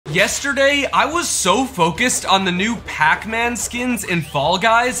Yesterday, I was so focused on the new Pac-Man skins in Fall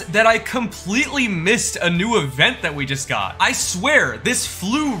Guys that I completely missed a new event that we just got. I swear, this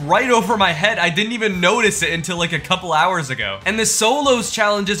flew right over my head. I didn't even notice it until like a couple hours ago. And the solos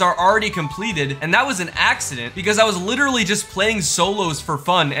challenges are already completed, and that was an accident because I was literally just playing solos for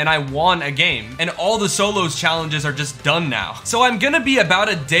fun and I won a game. And all the solos challenges are just done now. So I'm gonna be about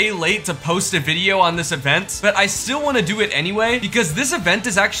a day late to post a video on this event, but I still want to do it anyway because this event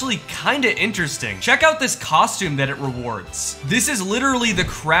is actually kind of interesting. Check out this costume that it rewards. This is literally the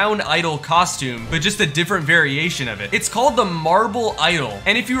Crown Idol costume, but just a different variation of it. It's called the Marble Idol.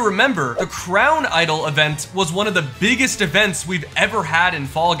 And if you remember, the Crown Idol event was one of the biggest events we've ever had in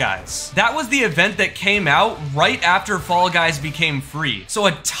Fall Guys. That was the event that came out right after Fall Guys became free. So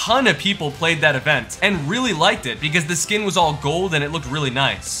a ton of people played that event and really liked it because the skin was all gold and it looked really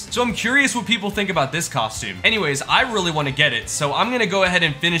nice. So I'm curious what people think about this costume. Anyways, I really want to get it, so I'm gonna go ahead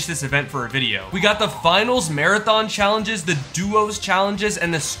and finish this event for a video. We got the finals marathon challenges, the duos challenges,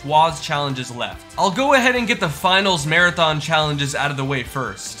 and the squads challenges left. I'll go ahead and get the finals marathon challenges out of the way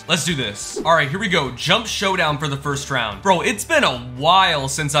first. Let's do this. All right, here we go. Jump showdown for the first round. Bro, it's been a while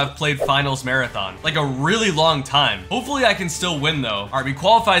since I've played finals marathon. Like a really long time. Hopefully I can still win though. All right, we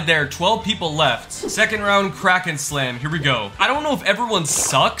qualified there. 12 people left. Second round, Kraken Slam. Here we go. I don't know if everyone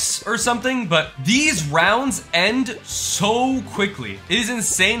sucks or something, but these rounds end so quickly. It is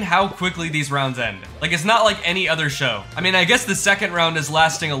insane how quickly these rounds end. Like, it's not like any other show. I mean, I guess the second round is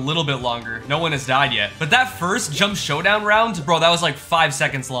lasting a little bit longer. No one has died yet. But that first jump showdown round, bro, that was like 5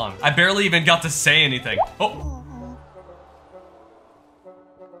 seconds long. I barely even got to say anything. Oh.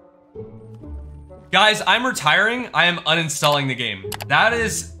 Guys, I'm retiring. I am uninstalling the game. That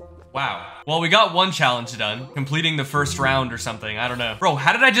is... wow. Well, we got one challenge done, completing the first round or something. I don't know. Bro,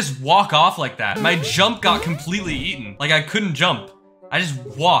 how did I just walk off like that? My jump got completely eaten. Like, I couldn't jump. I just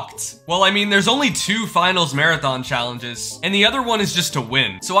walked. Well, I mean, there's only 2 finals marathon challenges, and the other one is just to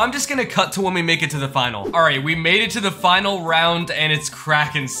win. So I'm just gonna cut to when we make it to the final. All right, we made it to the final round, and it's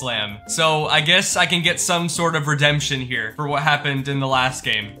Kraken Slam. So I guess I can get some sort of redemption here for what happened in the last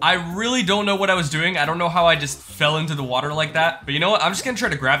game. I really don't know what I was doing. I don't know how I just fell into the water like that. But you know what? I'm just gonna try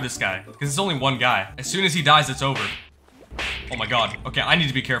to grab this guy, because it's only one guy. As soon as he dies, it's over. Oh my god. Okay, I need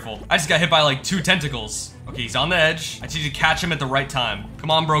to be careful. I just got hit by like 2 tentacles. Okay, he's on the edge. I need to catch him at the right time.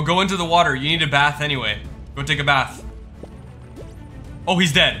 Come on, bro. Go into the water. You need a bath anyway. Go take a bath. Oh,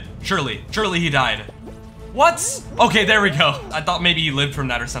 he's dead. Surely. Surely he died. What? Okay, there we go. I thought maybe he lived from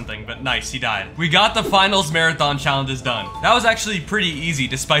that or something, but nice, he died. We got the finals marathon challenges done. That was actually pretty easy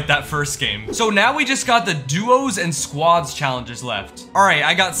despite that first game. So now we just got the duos and squads challenges left. All right,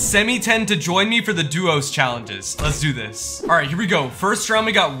 I got Semi-10 to join me for the duos challenges. Let's do this. All right, here we go. First round,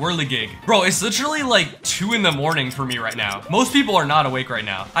 we got Whirligig. Bro, it's literally like 2 in the morning for me right now. Most people are not awake right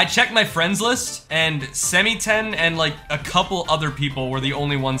now. I checked my friends list and Semi-10 and like a couple other people were the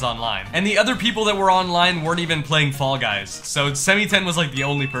only ones online. And the other people that were online weren't even playing Fall Guys. So Semi-10 was like the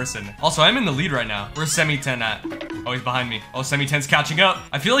only person. Also, I'm in the lead right now. Where's Semi-10 at? Oh, he's behind me. Oh, Semi-10's catching up.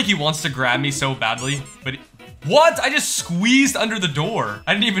 I feel like he wants to grab me so badly, but what? I just squeezed under the door.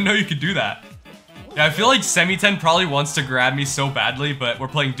 I didn't even know you could do that. Yeah, I feel like Semi-10 probably wants to grab me so badly, but we're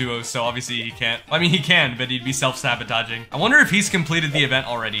playing duos, so obviously he can't. I mean, he can, but he'd be self-sabotaging. I wonder if he's completed the event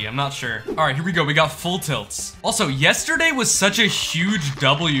already. I'm not sure. All right, here we go. We got full tilts. Also, yesterday was such a huge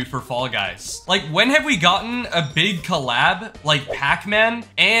W for Fall Guys. Like, when have we gotten a big collab, like Pac-Man,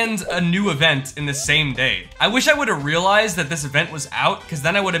 and a new event in the same day? I wish I would have realized that this event was out, because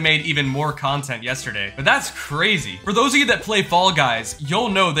then I would have made even more content yesterday. But that's crazy. For those of you that play Fall Guys, you'll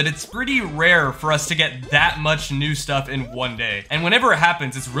know that it's pretty rare for us to get that much new stuff in one day. And whenever it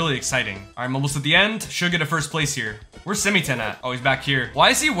happens, it's really exciting. All right, I'm almost at the end. Should get a first place here. Where's Semi-10 at? Oh, he's back here.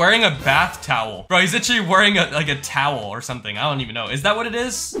 Why is he wearing a bath towel? Bro, he's actually wearing like a towel or something. I don't even know. Is that what it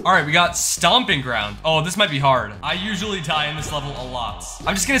is? All right, we got Stomping Ground. Oh, this might be hard. I usually die in this level a lot.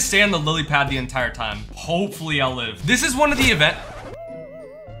 I'm just gonna stay on the lily pad the entire time. Hopefully I'll live. This is one of the event.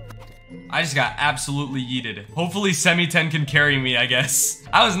 I just got absolutely yeeted. Hopefully Semi-10 can carry me, I guess.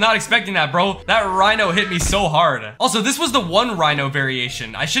 I was not expecting that, bro. That rhino hit me so hard. Also, this was the one rhino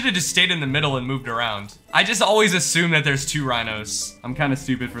variation. I should have just stayed in the middle and moved around. I just always assume that there's 2 rhinos. I'm kind of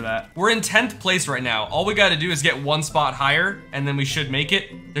stupid for that. We're in 10th place right now. All we gotta do is get 1 spot higher, and then we should make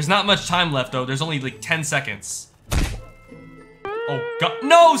it. There's not much time left, though. There's only like 10 seconds. Oh, God.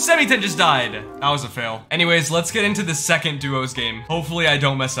 No, Semi-10 just died. That was a fail. Anyways, let's get into the second duos game. Hopefully I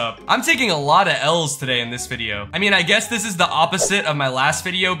don't mess up. I'm taking a lot of L's today in this video. I mean, I guess this is the opposite of my last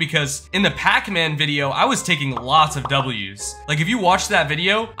video because in the Pac-Man video, I was taking lots of W's. Like, if you watch that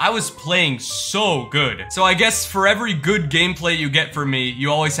video, I was playing so good. So I guess for every good gameplay you get from me,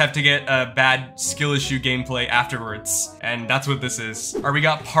 you always have to get a bad skill issue gameplay afterwards. And that's what this is. All right, we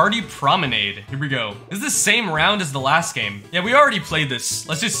got Party Promenade. Here we go. This is the same round as the last game. Yeah, we already played this.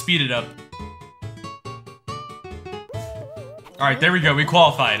 Let's just speed it up. All right, there we go. We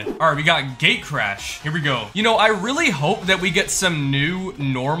qualified. All right, we got Gate Crash. Here we go. You know, I really hope that we get some new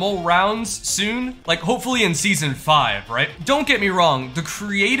normal rounds soon. Like, hopefully in season 5, right? Don't get me wrong. The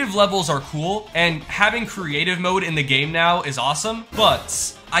creative levels are cool, and having creative mode in the game now is awesome,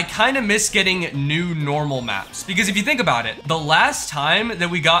 but I kind of miss getting new normal maps because if you think about it, the last time that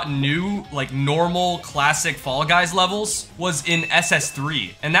we got new like normal classic Fall Guys levels was in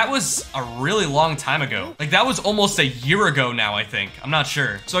SS3 and that was a really long time ago. Like that was almost a year ago now, I think. I'm not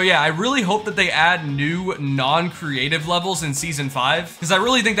sure. So yeah, I really hope that they add new non-creative levels in season 5 because I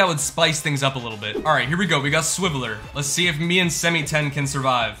really think that would spice things up a little bit. All right, here we go. We got Swiveler. Let's see if me and Semi-10 can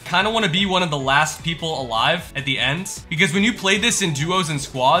survive. Kind of want to be one of the last people alive at the end because when you play this in duos and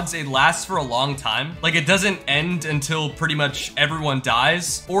squads, it lasts for a long time. Like it doesn't end until pretty much everyone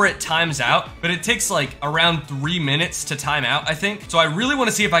dies or it times out, but it takes like around 3 minutes to time out, I think. So I really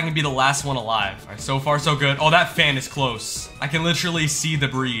want to see if I can be the last one alive. All right, so far so good. Oh, that fan is close. I can literally see the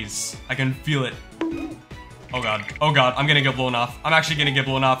breeze. I can feel it. Oh God. Oh God, I'm gonna get blown off. I'm actually gonna get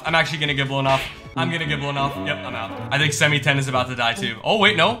blown off. I'm actually gonna get blown off. I'm gonna get blown off. Yep, I'm out. I think Semi-10 is about to die too. Oh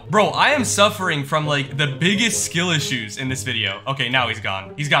wait, no. Bro, I am suffering from like the biggest skill issues in this video. Okay, now he's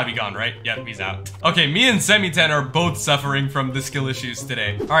gone. He's gotta be gone, right? Yep, he's out. Okay, me and Semi-10 are both suffering from the skill issues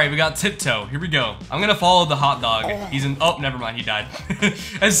today. All right, we got Tiptoe. Here we go. I'm gonna follow the hot dog. He's in, oh, never mind, he died.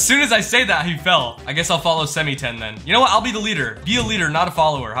 As soon as I say that, he fell. I guess I'll follow Semi-10 then. You know what? I'll be the leader. Be a leader, not a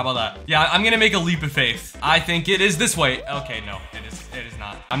follower. How about that? Yeah, I'm gonna make a leap of faith. I think it is this way. Okay, no, it is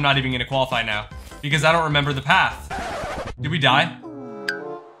not. I'm not even gonna qualify now because I don't remember the path. Did we die?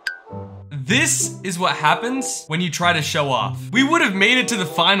 This is what happens when you try to show off. We would have made it to the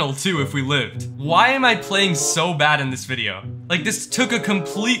final too if we lived. Why am I playing so bad in this video? Like this took a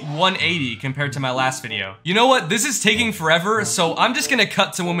complete 180 compared to my last video. You know what? This is taking forever, so I'm just gonna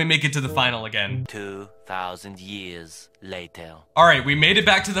cut to when we make it to the final again. 2,000 years later. All right, we made it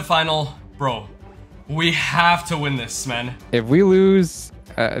back to the final. Bro, we have to win this, man. If we lose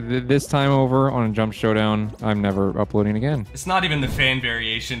this time over on a jump showdown, I'm never uploading again. It's not even the fan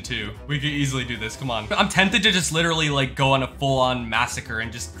variation too. We could easily do this, come on. I'm tempted to just literally like go on a full-on massacre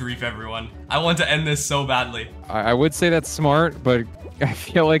and just grief everyone. I want to end this so badly. I would say that's smart, but I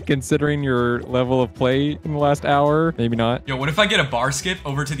feel like considering your level of play in the last hour, maybe not. Yo, what if I get a bar skip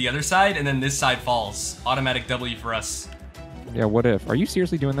over to the other side and then this side falls? Automatic W for us. Yeah, what if? Are you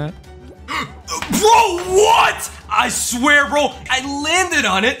seriously doing that? Bro, what? I swear, bro, I landed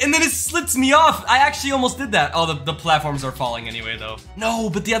on it and then it slips me off. I actually almost did that. Oh, the platforms are falling anyway, though. No,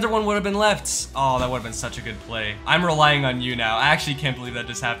 but the other one would have been left. Oh, that would have been such a good play. I'm relying on you now. I actually can't believe that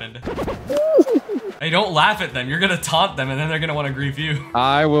just happened. Hey, don't laugh at them. You're gonna taunt them and then they're gonna want to grief you.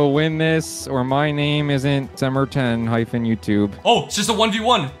 I will win this, or my name isn't Summer10-YouTube. Oh, it's just a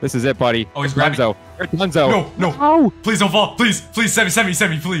 1v1. This is it, buddy. Oh, he's grabbing. Dunzo. Dunzo. No. Oh. Please don't fall. Please,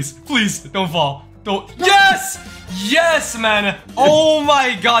 Semi, please. Please, don't fall. Don't. Yes! Yes, man. Oh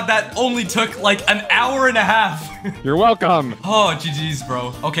my God, that only took like an hour and a half. You're welcome. Oh, GG's,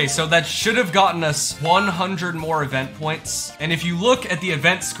 bro. Okay, so that should have gotten us 100 more event points. And if you look at the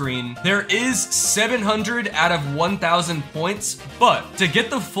event screen, there is 700 out of 1,000 points. But to get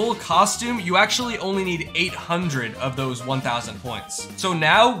the full costume, you actually only need 800 of those 1,000 points. So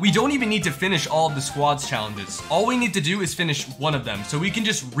now we don't even need to finish all of the squads challenges. All we need to do is finish one of them. So we can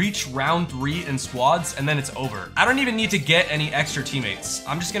just reach round 3 in squads and then it's over. I don't even need to get any extra teammates.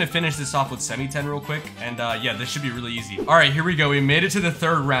 I'm just gonna finish this off with Semi-10 real quick. And yeah, this should be really easy. All right, here we go. We made it to the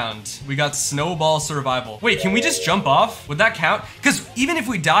 3rd round. We got snowball survival. Wait, can we just jump off? Would that count? Because even if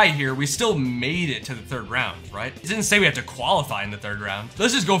we die here, we still made it to the 3rd round, right? It didn't say we have to qualify in the 3rd round.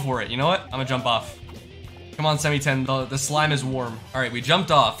 Let's just go for it. You know what? I'm gonna jump off. Come on, Semi-10, the slime is warm. All right, we jumped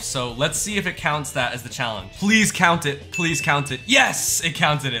off, so let's see if it counts that as the challenge. Please count it, please count it. Yes, it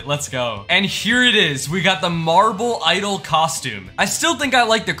counted it, let's go. And here it is, we got the marble idol costume. I still think I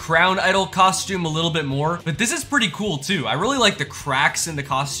like the crown idol costume a little bit more, but this is pretty cool too. I really like the cracks in the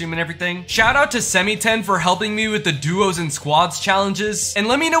costume and everything. Shout out to Semi-10 for helping me with the duos and squads challenges. And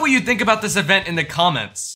let me know what you think about this event in the comments.